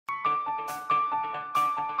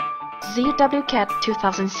ZWCAD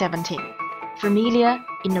 2017. Familiar,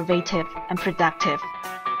 innovative, and productive.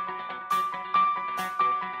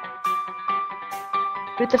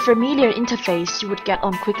 With the familiar interface, you would get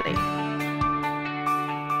on quickly.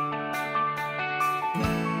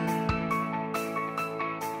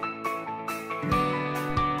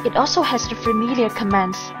 It also has the familiar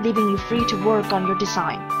commands, leaving you free to work on your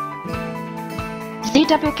design.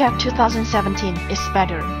 ZWCAD 2017 is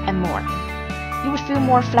better and more. You would feel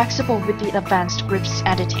more flexible with the advanced grips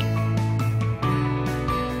editing.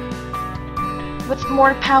 With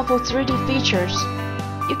more powerful 3D features,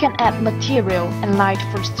 you can add material and light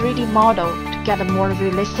for 3D model to get a more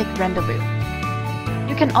realistic render view.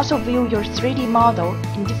 You can also view your 3D model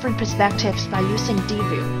in different perspectives by using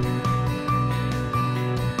D-View.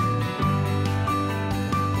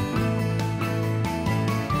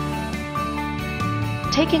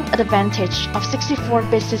 Taking advantage of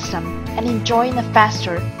 64-bit system and enjoying a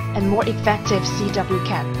faster and more effective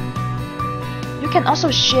ZWCAD. You can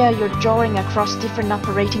also share your drawing across different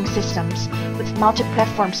operating systems with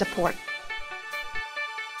multi-platform support.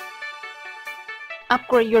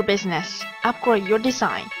 Upgrade your business, upgrade your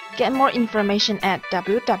design. Get more information at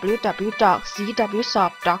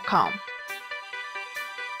www.zwsoft.com.